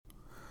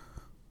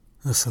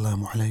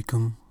Assalamu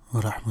alaikum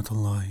wa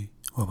rahmatullahi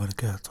wa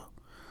barakatuh.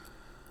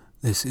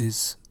 This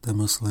is the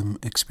Muslim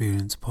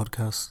Experience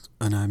Podcast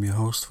and I'm your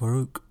host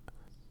Farouk.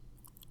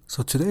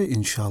 So today,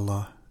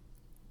 inshallah,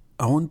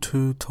 I want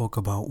to talk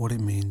about what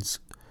it means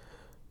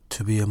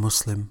to be a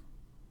Muslim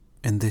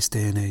in this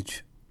day and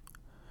age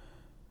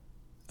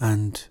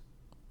and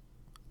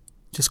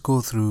just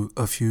go through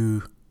a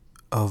few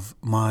of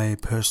my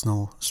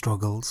personal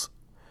struggles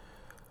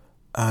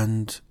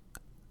and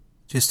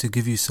just to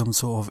give you some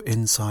sort of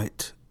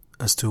insight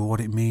as to what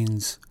it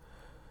means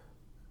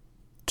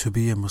to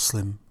be a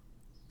Muslim.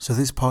 So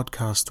this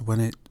podcast,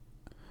 when it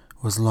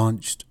was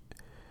launched,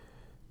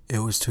 it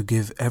was to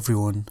give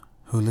everyone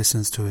who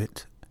listens to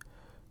it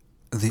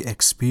the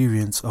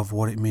experience of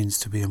what it means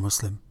to be a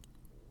Muslim.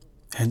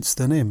 Hence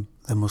the name,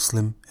 the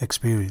Muslim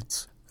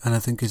Experience. And I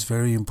think it's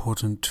very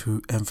important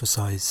to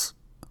emphasize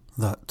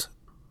that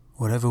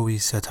whatever we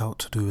set out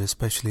to do,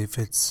 especially if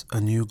it's a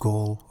new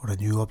goal or a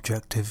new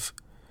objective,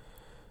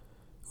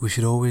 we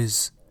should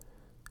always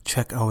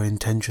check our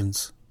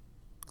intentions.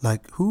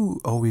 Like, who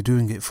are we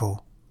doing it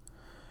for?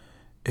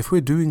 If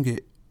we're doing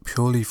it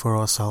purely for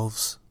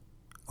ourselves,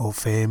 or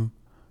fame,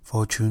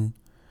 fortune,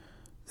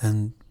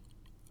 then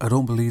I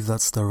don't believe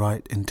that's the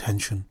right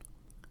intention.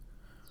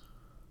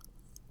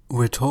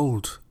 We're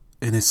told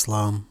in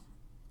Islam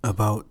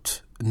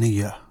about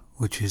niyyah,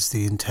 which is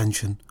the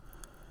intention,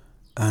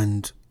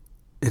 and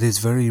it is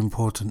very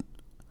important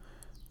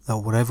that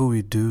whatever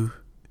we do,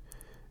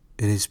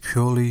 it is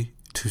purely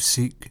to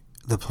seek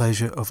the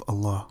pleasure of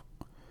Allah.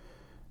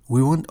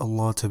 We want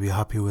Allah to be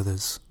happy with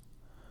us,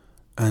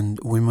 and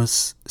we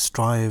must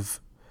strive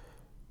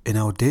in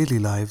our daily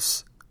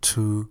lives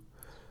to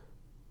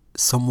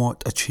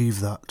somewhat achieve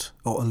that,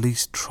 or at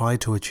least try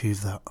to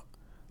achieve that.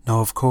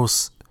 Now, of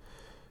course,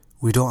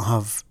 we don't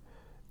have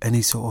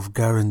any sort of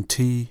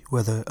guarantee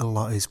whether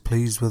Allah is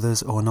pleased with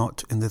us or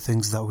not in the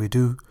things that we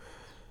do,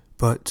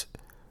 but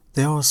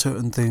there are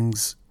certain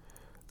things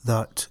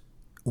that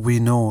we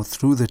know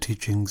through the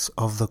teachings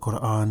of the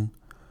Quran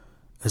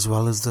as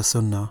well as the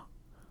Sunnah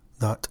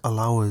that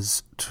allow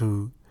us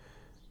to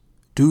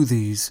do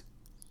these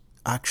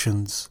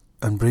actions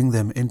and bring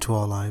them into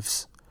our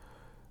lives,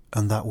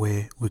 and that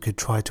way we could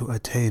try to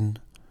attain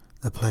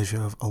the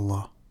pleasure of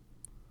Allah.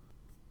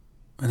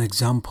 An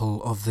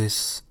example of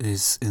this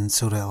is in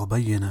Surah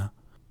Al-Bayyinah,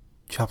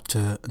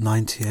 chapter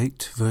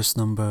 98, verse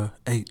number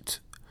 8.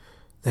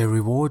 Their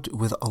reward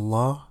with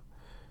Allah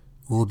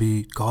will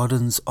be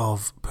gardens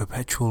of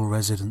perpetual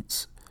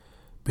residence,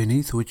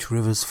 beneath which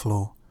rivers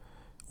flow,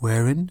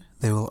 wherein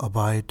they will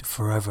abide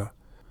forever,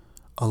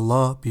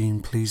 Allah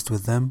being pleased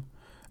with them,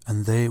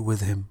 and they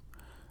with Him.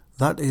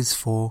 That is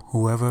for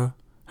whoever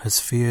has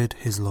feared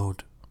His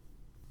Lord.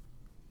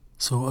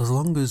 So as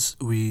long as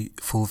we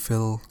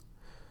fulfill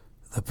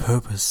the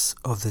purpose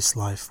of this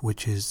life,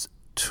 which is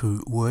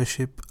to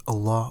worship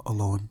Allah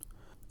alone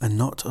and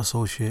not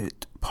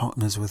associate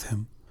partners with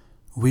Him,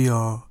 we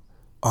are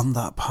on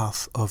that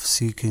path of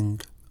seeking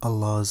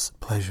Allah's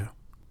pleasure.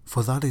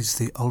 For that is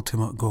the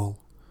ultimate goal.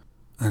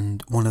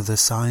 And one of the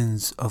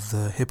signs of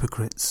the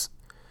hypocrites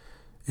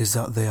is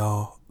that they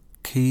are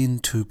keen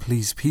to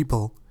please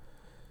people,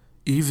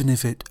 even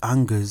if it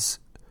angers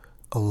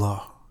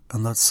Allah.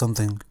 And that's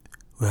something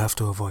we have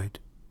to avoid.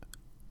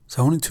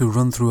 So I wanted to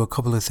run through a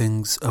couple of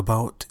things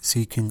about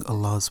seeking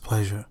Allah's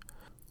pleasure.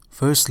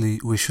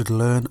 Firstly, we should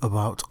learn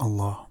about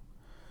Allah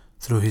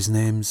through His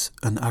names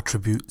and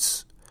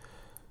attributes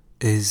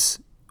is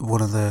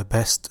one of the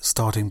best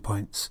starting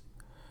points,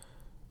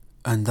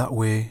 and that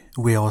way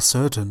we are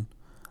certain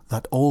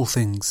that all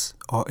things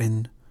are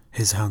in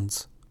His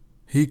hands.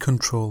 He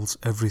controls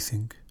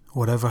everything.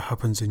 Whatever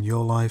happens in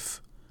your life,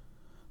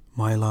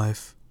 my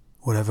life,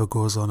 whatever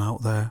goes on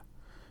out there,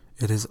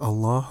 it is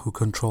Allah who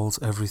controls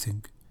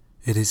everything.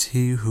 It is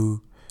He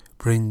who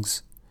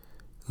brings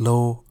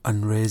low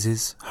and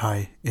raises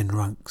high in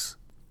ranks.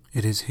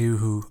 It is He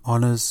who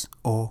honors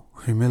or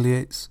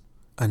humiliates,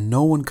 and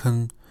no one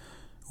can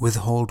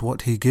withhold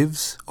what He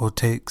gives or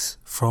takes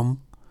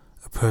from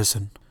a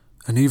person.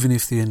 And even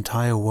if the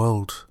entire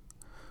world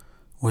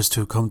was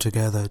to come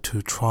together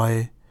to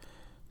try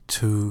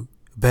to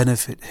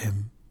benefit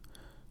Him,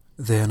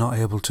 they are not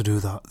able to do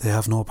that. They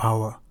have no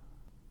power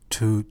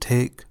to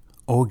take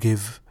or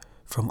give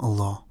from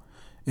Allah.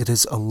 It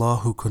is Allah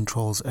who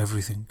controls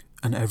everything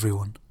and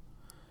everyone.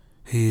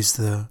 He is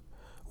the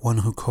one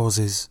who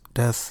causes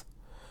death,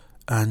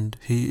 and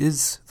He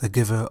is the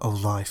giver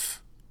of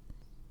life.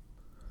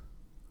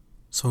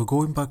 So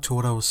going back to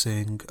what I was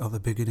saying at the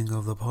beginning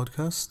of the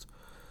podcast,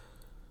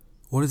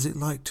 what is it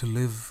like to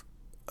live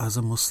as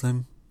a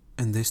Muslim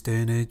in this day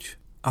and age?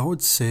 I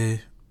would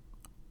say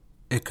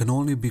it can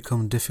only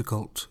become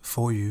difficult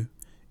for you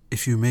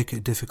if you make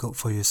it difficult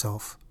for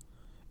yourself.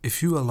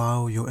 If you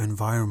allow your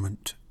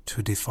environment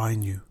to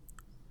define you,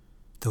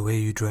 the way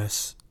you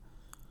dress,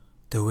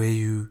 the way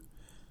you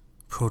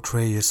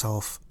portray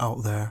yourself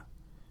out there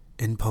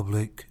in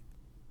public,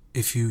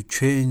 if you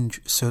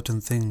change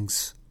certain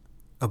things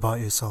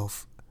about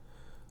yourself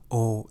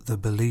or the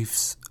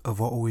beliefs of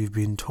what we've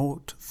been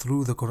taught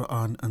through the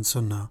Quran and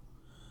Sunnah,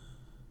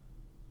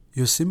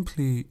 you're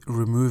simply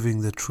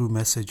removing the true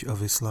message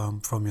of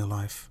Islam from your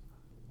life.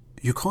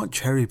 You can't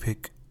cherry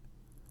pick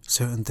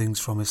certain things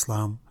from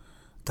Islam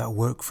that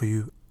work for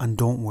you and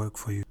don't work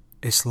for you.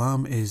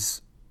 Islam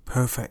is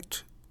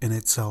perfect in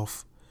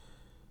itself.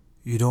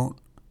 You don't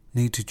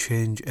need to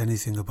change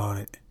anything about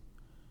it.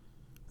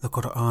 The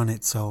Quran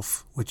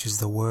itself, which is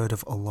the word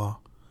of Allah,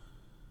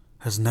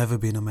 has never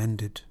been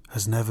amended,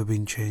 has never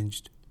been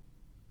changed.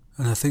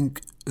 And I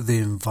think the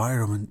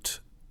environment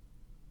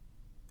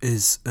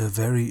is a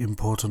very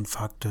important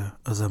factor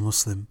as a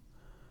Muslim.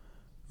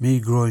 Me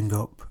growing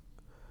up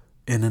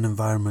in an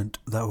environment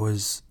that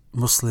was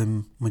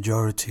Muslim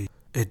majority,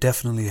 it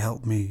definitely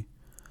helped me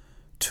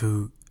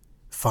to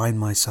find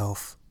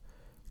myself,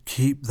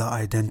 keep that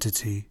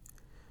identity,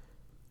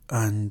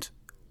 and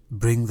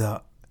bring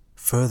that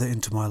further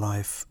into my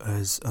life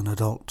as an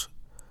adult,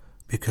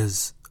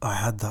 because I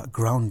had that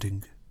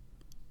grounding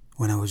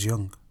when I was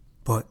young.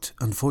 But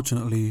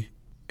unfortunately,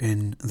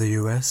 in the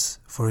US,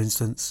 for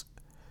instance,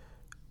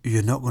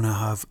 you're not going to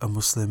have a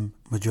Muslim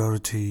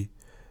majority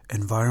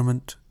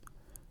environment,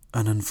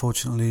 and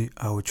unfortunately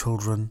our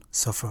children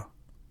suffer.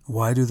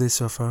 Why do they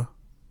suffer?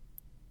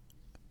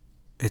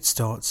 It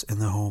starts in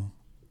the home.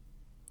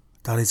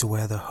 That is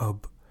where the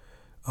hub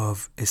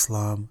of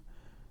Islam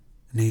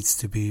needs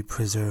to be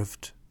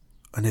preserved.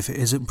 And if it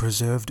isn't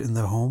preserved in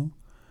the home,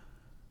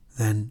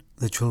 then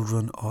the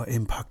children are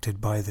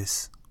impacted by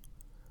this.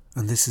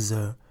 And this is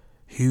a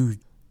huge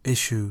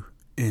issue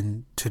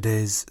in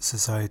today's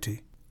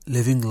society.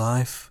 Living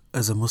life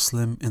as a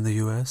Muslim in the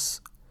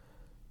US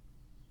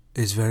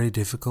is very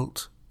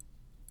difficult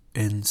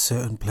in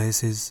certain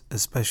places,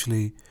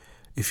 especially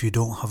if you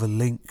don't have a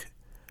link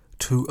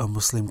to a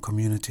Muslim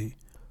community,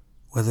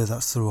 whether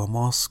that's through a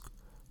mosque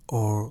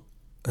or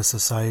a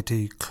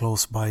society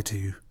close by to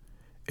you.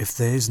 If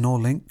there is no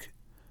link,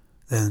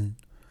 then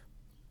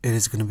it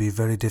is going to be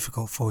very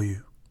difficult for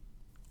you.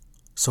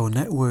 So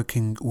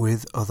networking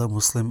with other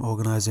Muslim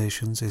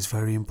organizations is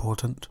very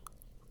important.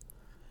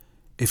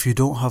 If you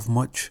don't have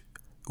much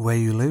where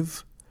you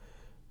live,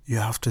 you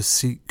have to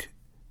seek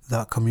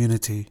that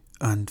community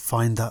and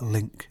find that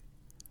link,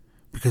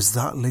 because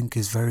that link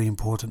is very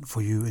important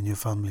for you and your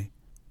family.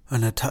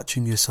 And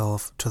attaching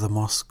yourself to the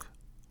mosque,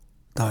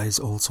 that is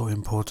also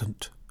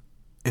important.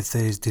 If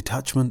there is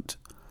detachment,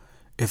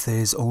 if there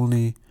is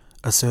only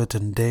a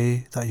certain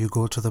day that you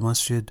go to the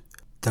masjid,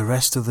 the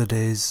rest of the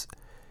days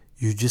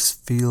you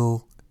just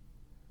feel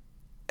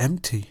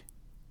empty.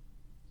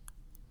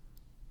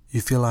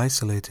 You feel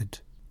isolated.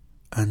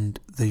 And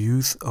the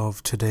youth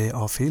of today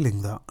are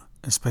feeling that,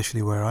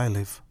 especially where I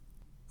live.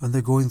 And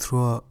they're going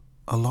through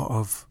a lot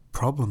of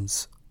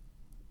problems,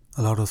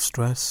 a lot of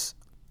stress,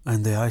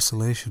 and the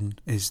isolation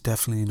is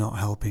definitely not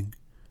helping.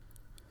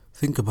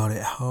 Think about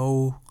it.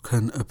 How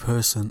can a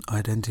person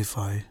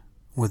identify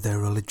with their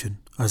religion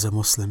as a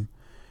Muslim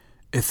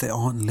if they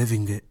aren't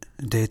living it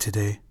day to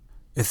day?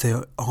 If they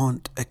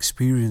aren't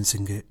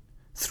experiencing it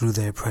through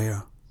their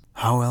prayer?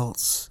 How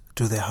else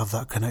do they have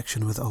that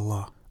connection with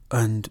Allah?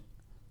 And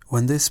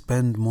when they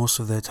spend most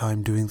of their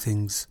time doing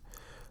things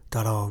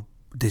that are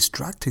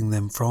distracting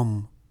them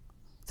from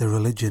the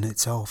religion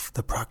itself,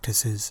 the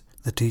practices,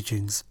 the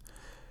teachings,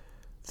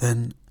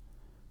 then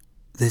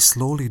they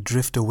slowly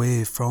drift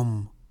away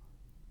from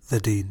the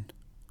deen.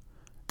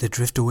 They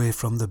drift away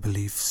from the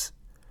beliefs,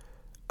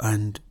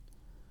 and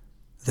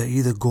they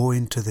either go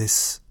into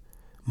this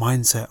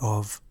mindset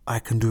of I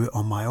can do it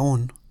on my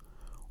own,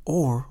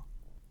 or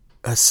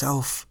a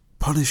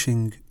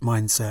self-punishing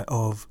mindset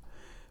of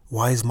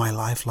why is my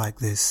life like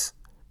this?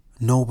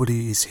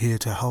 Nobody is here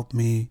to help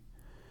me.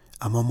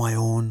 I'm on my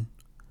own.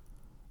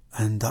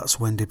 And that's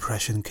when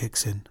depression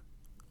kicks in.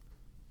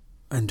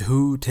 And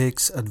who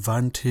takes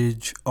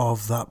advantage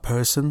of that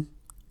person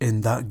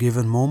in that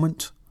given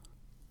moment?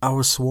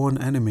 Our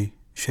sworn enemy,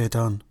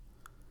 Shaitan.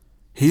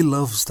 He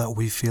loves that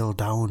we feel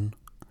down.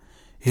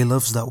 He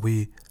loves that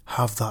we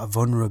have that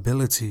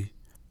vulnerability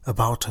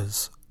about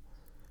us,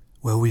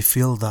 where we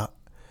feel that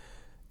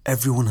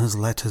everyone has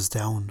let us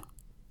down.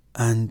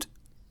 And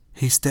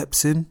he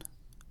steps in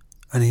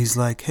and he's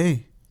like,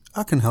 hey,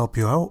 I can help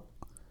you out.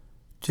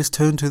 Just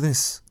turn to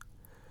this.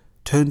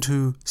 Turn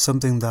to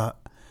something that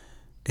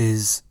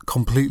is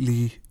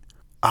completely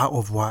out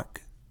of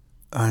whack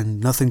and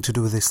nothing to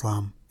do with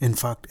Islam. In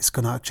fact, it's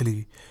going to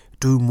actually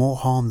do more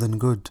harm than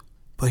good.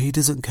 But he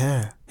doesn't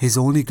care. He's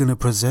only going to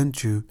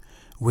present you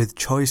with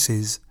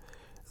choices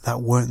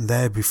that weren't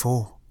there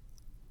before.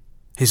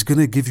 He's going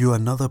to give you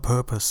another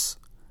purpose.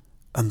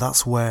 And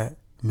that's where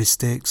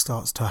mistake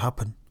starts to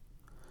happen.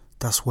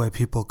 That's where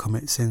people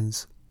commit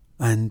sins.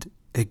 And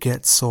it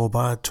gets so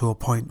bad to a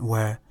point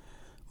where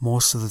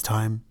most of the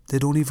time they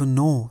don't even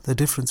know the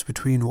difference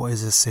between what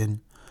is a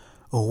sin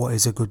or what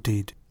is a good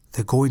deed.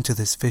 They go into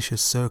this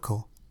vicious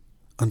circle,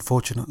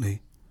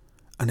 unfortunately,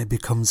 and it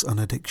becomes an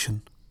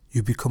addiction.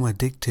 You become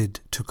addicted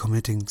to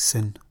committing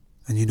sin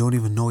and you don't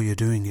even know you're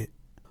doing it.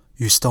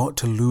 You start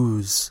to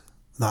lose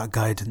that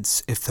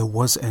guidance, if there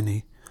was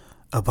any,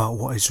 about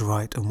what is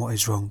right and what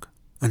is wrong.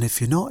 And if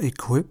you're not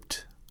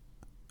equipped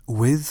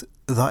with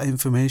that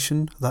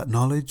information, that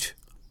knowledge,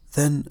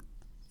 then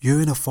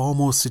you're in a far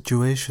more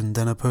situation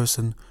than a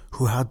person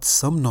who had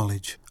some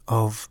knowledge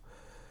of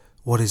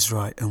what is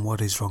right and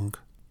what is wrong.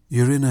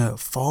 You're in a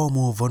far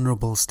more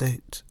vulnerable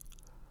state,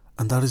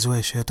 and that is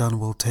where Shaitan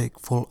will take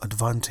full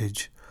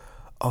advantage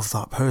of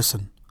that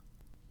person.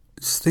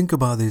 Just think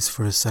about this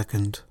for a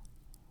second.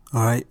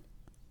 Alright,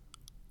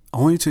 I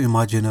want you to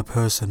imagine a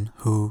person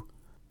who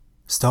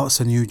starts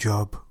a new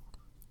job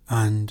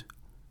and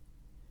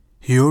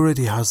he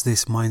already has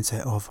this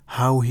mindset of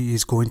how he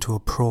is going to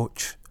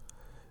approach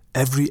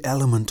every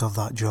element of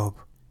that job.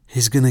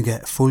 He's going to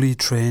get fully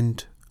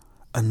trained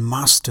and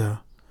master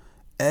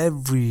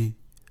every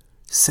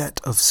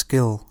set of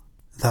skill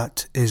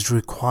that is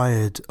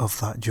required of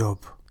that job.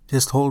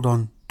 Just hold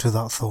on to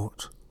that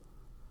thought.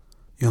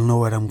 You'll know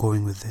where I'm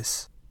going with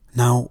this.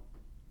 Now,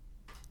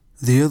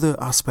 the other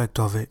aspect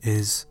of it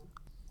is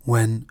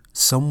when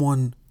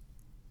someone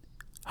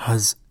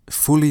has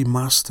fully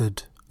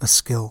mastered a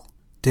skill,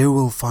 they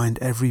will find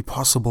every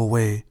possible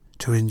way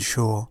to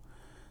ensure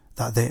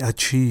that they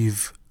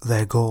achieve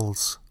their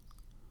goals.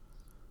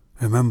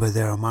 Remember,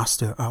 they're a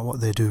master at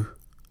what they do.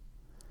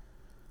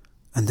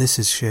 And this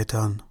is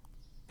Shaitan.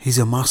 He's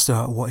a master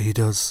at what he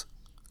does.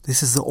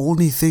 This is the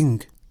only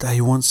thing that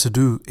he wants to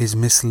do, is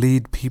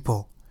mislead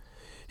people.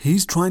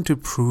 He's trying to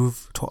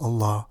prove to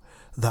Allah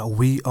that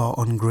we are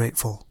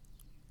ungrateful.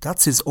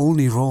 That's his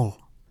only role.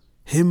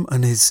 Him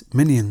and his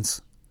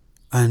minions.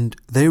 And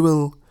they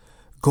will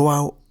go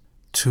out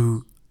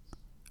to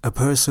a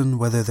person,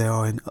 whether they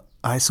are in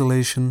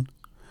isolation,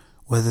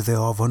 whether they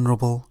are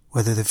vulnerable,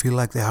 whether they feel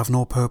like they have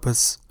no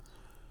purpose,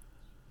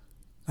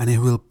 and he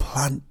will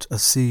plant a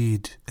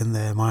seed in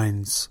their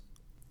minds.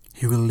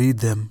 He will lead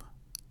them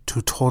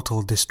to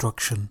total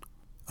destruction.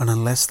 And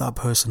unless that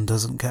person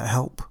doesn't get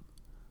help,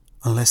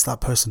 unless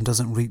that person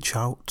doesn't reach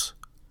out,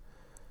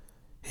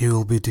 he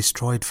will be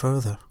destroyed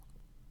further.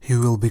 He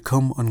will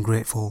become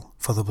ungrateful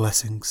for the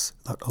blessings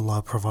that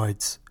Allah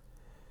provides.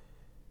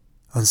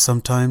 And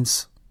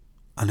sometimes,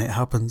 and it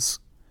happens,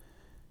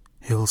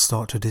 he will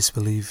start to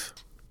disbelieve.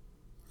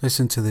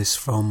 Listen to this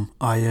from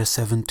Ayah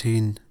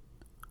 17,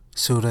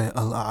 Surah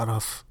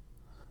Al-A'raf.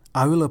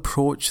 I will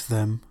approach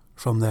them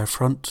from their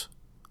front,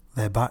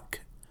 their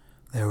back,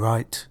 their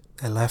right,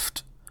 their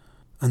left,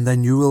 and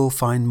then you will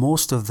find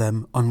most of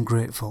them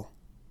ungrateful.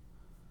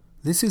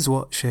 This is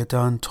what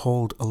Shaitan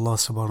told Allah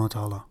subhanahu wa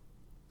ta'ala.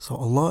 So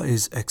Allah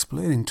is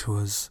explaining to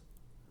us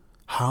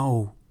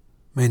how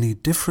many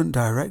different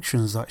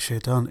directions that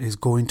Shaitan is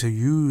going to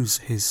use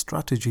his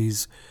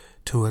strategies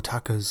to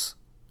attack us.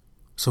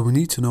 So we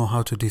need to know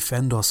how to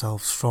defend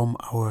ourselves from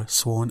our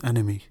sworn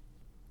enemy.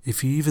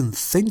 If he even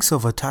thinks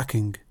of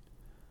attacking,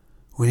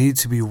 we need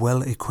to be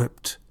well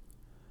equipped.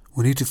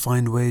 We need to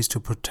find ways to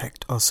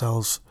protect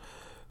ourselves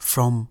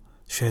from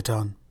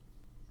Shaitan.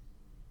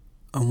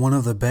 And one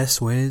of the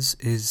best ways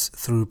is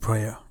through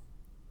prayer.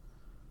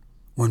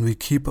 When we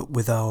keep up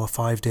with our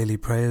 5 daily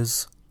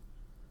prayers,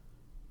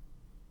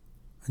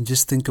 and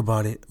just think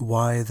about it,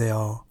 why they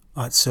are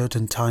at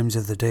certain times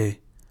of the day.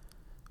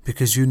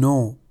 Because you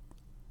know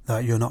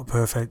that you're not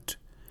perfect.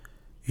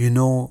 You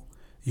know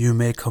you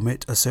may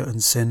commit a certain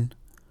sin,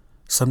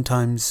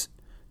 sometimes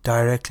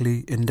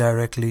directly,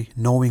 indirectly,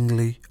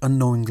 knowingly,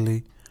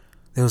 unknowingly.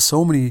 There are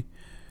so many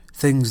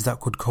things that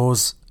could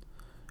cause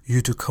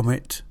you to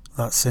commit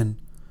that sin.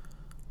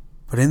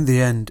 But in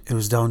the end, it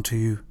was down to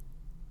you.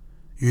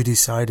 You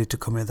decided to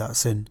commit that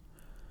sin.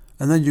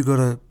 And then you got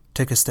to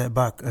take a step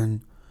back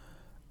and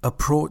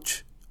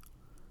approach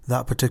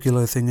that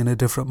particular thing in a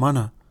different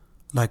manner.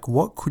 Like,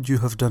 what could you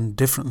have done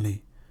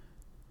differently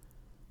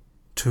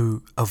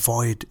to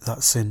avoid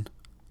that sin?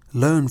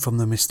 Learn from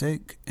the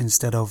mistake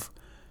instead of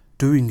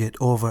doing it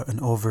over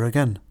and over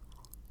again.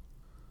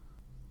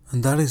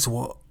 And that is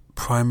what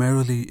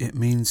primarily it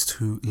means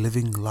to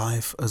living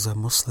life as a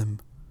Muslim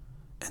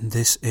in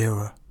this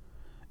era,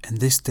 in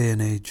this day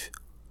and age.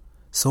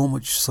 So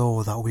much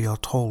so that we are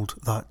told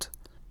that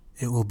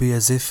it will be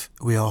as if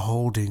we are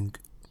holding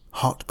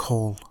hot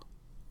coal.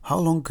 How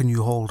long can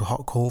you hold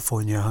hot coal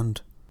for in your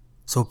hand?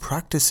 So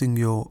practicing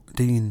your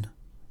deen,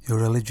 your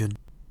religion,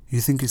 you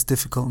think it's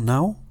difficult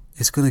now?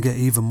 It's going to get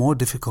even more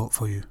difficult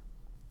for you.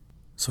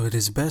 So it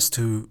is best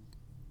to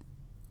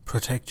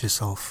protect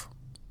yourself.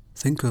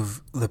 Think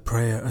of the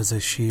prayer as a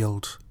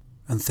shield,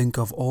 and think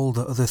of all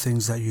the other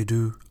things that you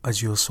do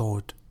as your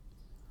sword.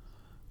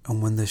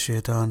 And when the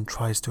Shaitan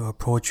tries to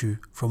approach you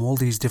from all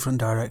these different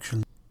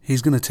directions,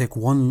 he's going to take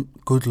one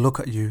good look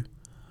at you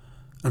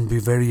and be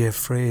very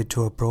afraid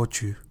to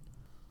approach you.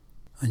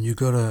 And you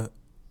got to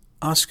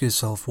ask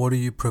yourself, what are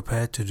you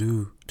prepared to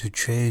do to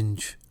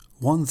change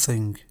one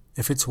thing?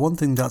 If it's one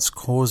thing that's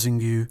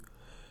causing you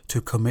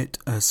to commit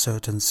a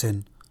certain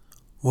sin,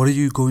 what are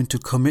you going to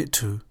commit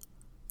to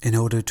in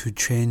order to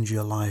change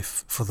your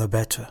life for the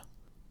better?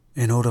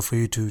 In order for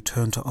you to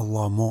turn to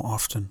Allah more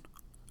often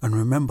and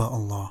remember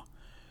Allah.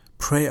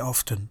 Pray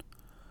often.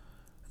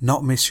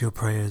 Not miss your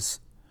prayers.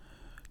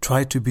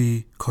 Try to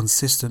be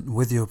consistent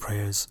with your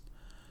prayers.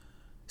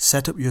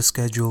 Set up your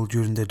schedule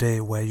during the day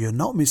where you're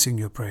not missing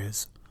your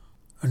prayers.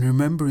 And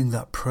remembering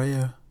that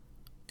prayer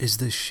is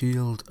the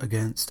shield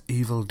against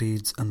evil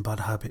deeds and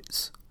bad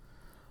habits.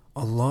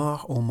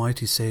 Allah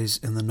Almighty says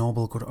in the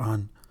Noble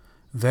Quran,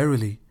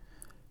 "Verily,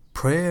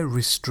 prayer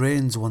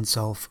restrains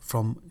oneself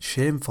from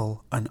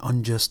shameful and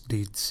unjust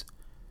deeds."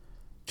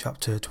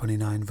 Chapter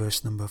 29,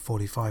 verse number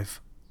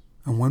 45.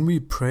 And when we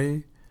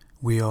pray,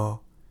 we are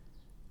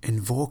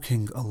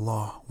invoking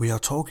Allah. We are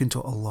talking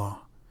to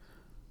Allah.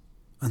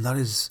 And that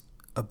is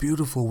a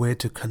beautiful way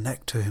to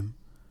connect to Him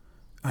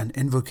and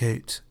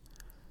invocate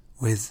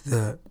with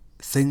the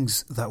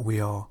things that we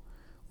are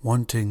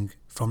wanting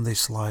from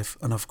this life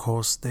and of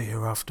course the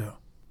hereafter.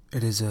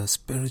 It is a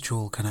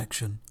spiritual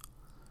connection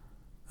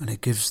and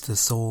it gives the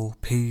soul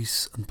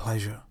peace and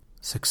pleasure.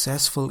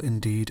 Successful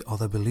indeed are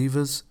the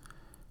believers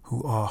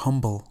who are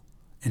humble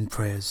in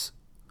prayers.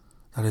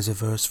 That is a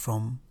verse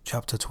from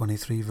chapter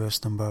 23,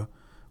 verse number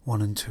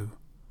 1 and 2.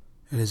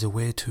 It is a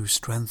way to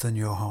strengthen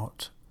your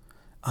heart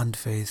and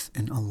faith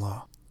in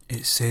Allah.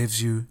 It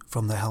saves you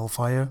from the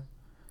hellfire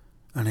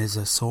and is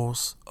a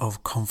source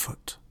of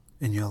comfort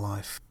in your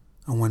life.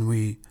 And when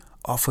we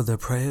offer the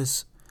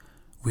prayers,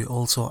 we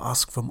also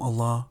ask from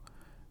Allah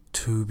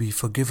to be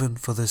forgiven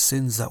for the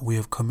sins that we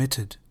have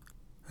committed.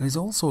 It is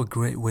also a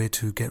great way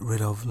to get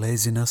rid of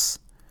laziness.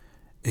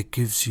 It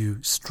gives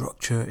you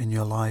structure in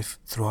your life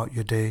throughout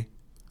your day.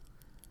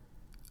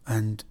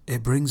 And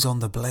it brings on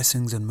the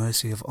blessings and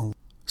mercy of Allah.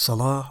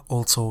 Salah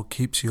also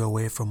keeps you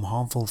away from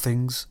harmful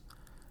things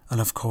and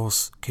of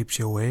course keeps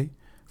you away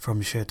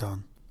from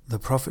shaitan. The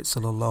Prophet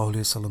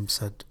ﷺ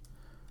said,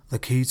 "The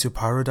key to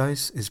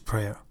paradise is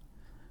prayer.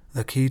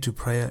 The key to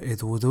prayer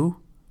is wudu,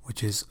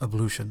 which is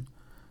ablution,"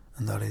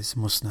 and that is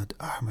Musnad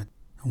Ahmad.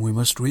 And we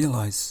must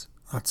realize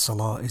that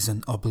Salah is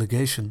an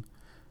obligation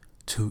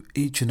to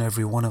each and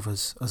every one of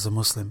us as a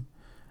Muslim,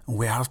 and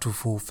we have to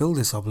fulfill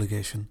this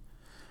obligation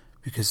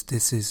because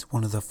this is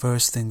one of the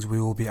first things we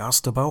will be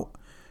asked about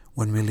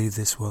when we leave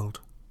this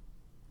world.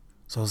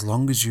 So as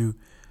long as you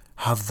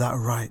have that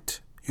right,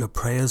 your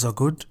prayers are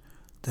good,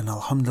 then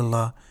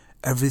alhamdulillah,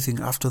 everything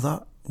after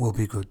that will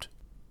be good,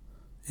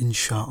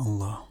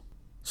 insha'Allah.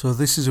 So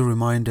this is a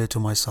reminder to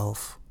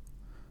myself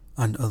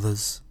and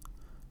others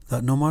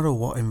that no matter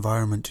what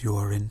environment you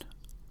are in,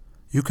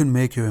 you can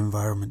make your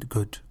environment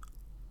good.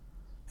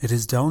 It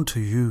is down to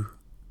you.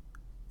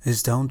 It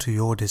is down to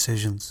your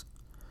decisions.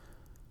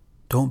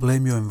 Don't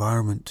blame your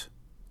environment.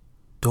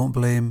 Don't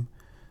blame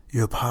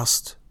your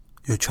past,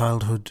 your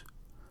childhood,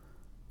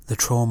 the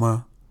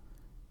trauma.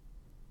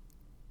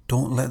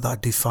 Don't let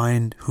that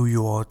define who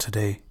you are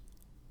today.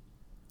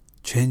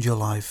 Change your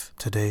life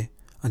today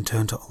and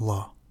turn to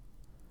Allah.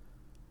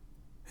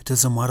 It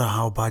doesn't matter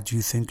how bad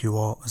you think you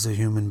are as a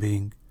human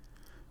being.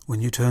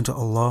 When you turn to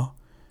Allah,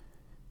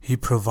 He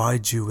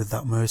provides you with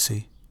that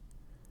mercy.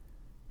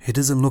 He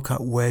doesn't look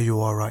at where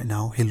you are right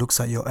now. He looks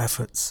at your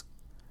efforts.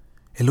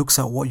 He looks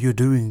at what you're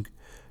doing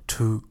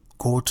to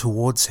go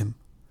towards Him.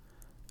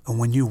 And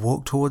when you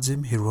walk towards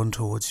Him, He runs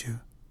towards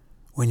you.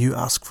 When you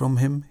ask from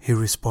Him, He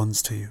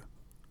responds to you.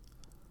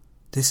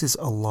 This is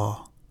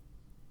Allah.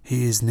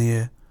 He is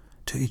near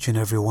to each and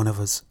every one of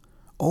us.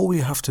 All we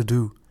have to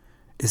do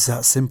is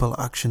that simple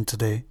action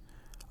today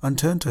and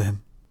turn to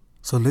Him.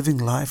 So living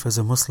life as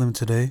a Muslim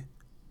today,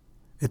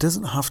 it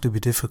doesn't have to be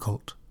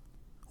difficult.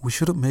 We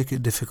shouldn't make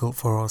it difficult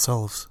for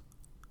ourselves.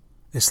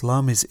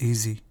 Islam is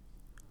easy.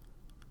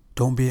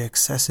 Don't be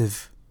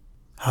excessive.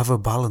 Have a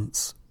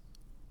balance.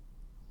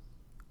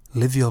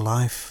 Live your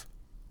life.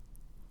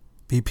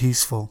 Be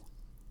peaceful.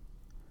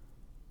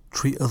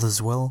 Treat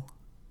others well.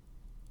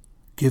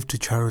 Give to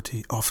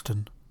charity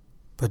often.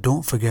 But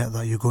don't forget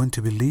that you're going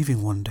to be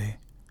leaving one day.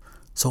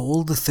 So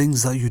all the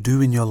things that you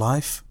do in your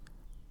life,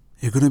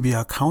 you're going to be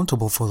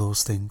accountable for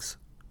those things.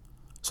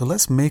 So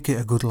let's make it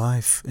a good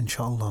life,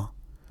 inshallah.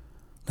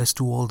 Let's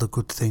do all the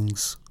good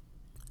things.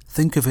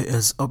 Think of it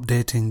as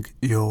updating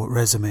your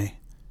resume.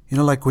 You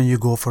know, like when you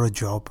go for a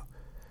job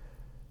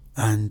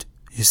and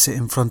you sit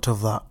in front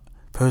of that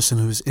person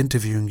who's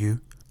interviewing you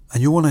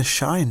and you want to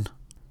shine.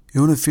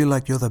 You want to feel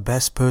like you're the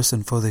best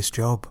person for this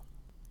job.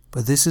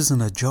 But this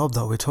isn't a job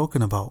that we're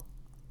talking about.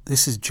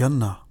 This is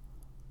Jannah.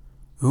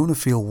 We want to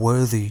feel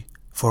worthy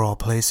for our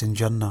place in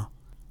Jannah.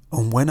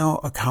 And when our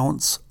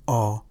accounts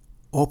are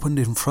opened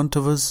in front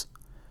of us,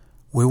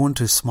 we want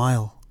to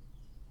smile.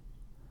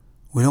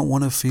 We don't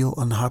want to feel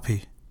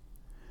unhappy.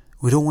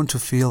 We don't want to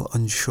feel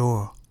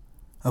unsure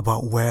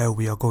about where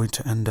we are going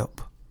to end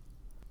up.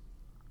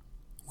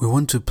 We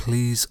want to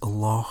please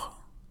Allah.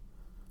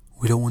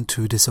 We don't want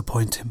to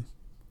disappoint Him.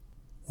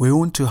 We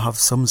want to have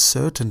some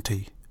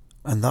certainty,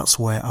 and that's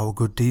where our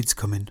good deeds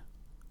come in.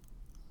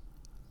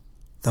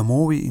 The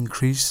more we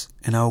increase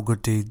in our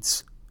good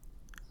deeds,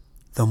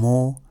 the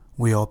more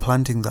we are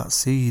planting that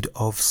seed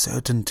of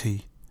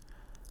certainty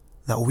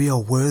that we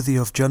are worthy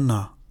of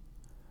Jannah.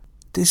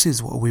 This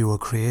is what we were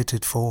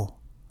created for.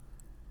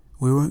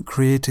 We weren't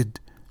created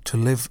to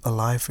live a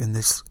life in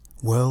this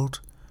world.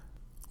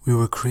 We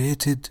were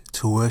created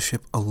to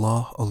worship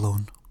Allah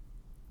alone.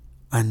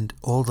 And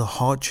all the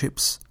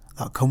hardships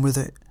that come with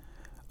it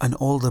and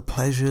all the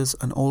pleasures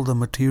and all the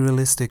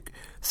materialistic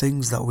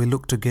things that we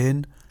look to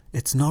gain.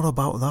 It's not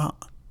about that.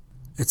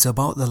 It's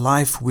about the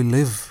life we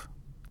live.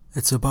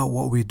 It's about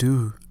what we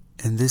do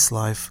in this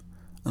life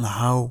and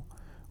how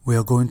we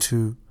are going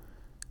to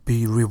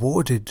be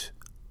rewarded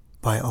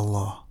by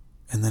Allah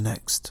in the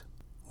next.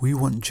 We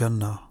want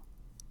Jannah.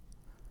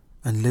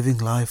 And living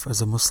life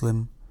as a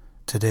Muslim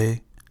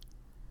today,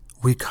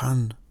 we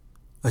can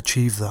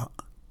achieve that.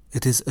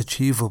 It is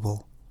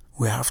achievable.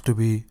 We have to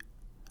be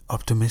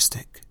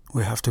optimistic.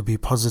 We have to be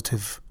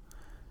positive.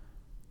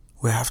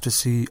 We have to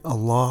see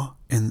Allah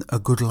in a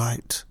good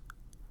light.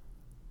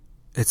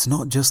 It's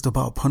not just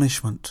about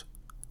punishment.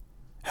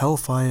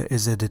 Hellfire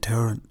is a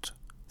deterrent.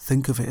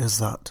 Think of it as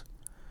that.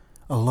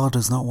 Allah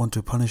does not want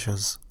to punish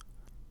us.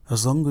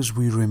 As long as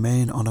we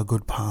remain on a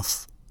good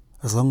path,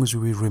 as long as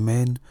we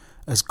remain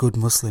as good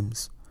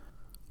Muslims,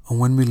 and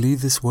when we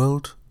leave this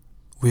world,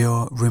 we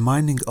are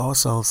reminding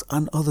ourselves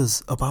and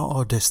others about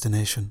our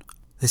destination.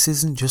 This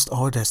isn't just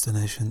our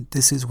destination,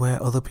 this is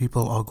where other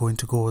people are going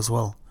to go as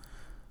well.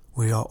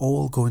 We are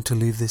all going to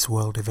leave this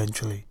world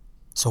eventually.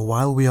 So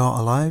while we are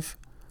alive,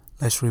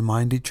 let's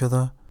remind each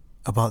other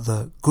about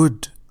the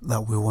good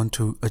that we want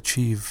to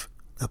achieve,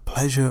 the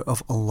pleasure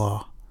of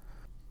Allah.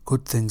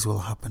 Good things will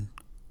happen,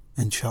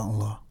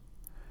 inshallah.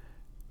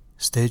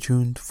 Stay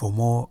tuned for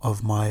more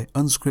of my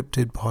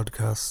unscripted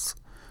podcasts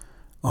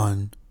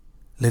on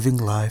living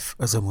life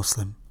as a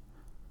Muslim.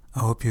 I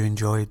hope you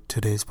enjoyed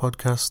today's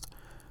podcast.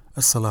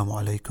 Assalamu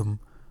alaikum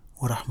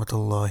wa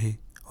rahmatullahi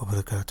wa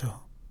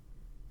barakatuh.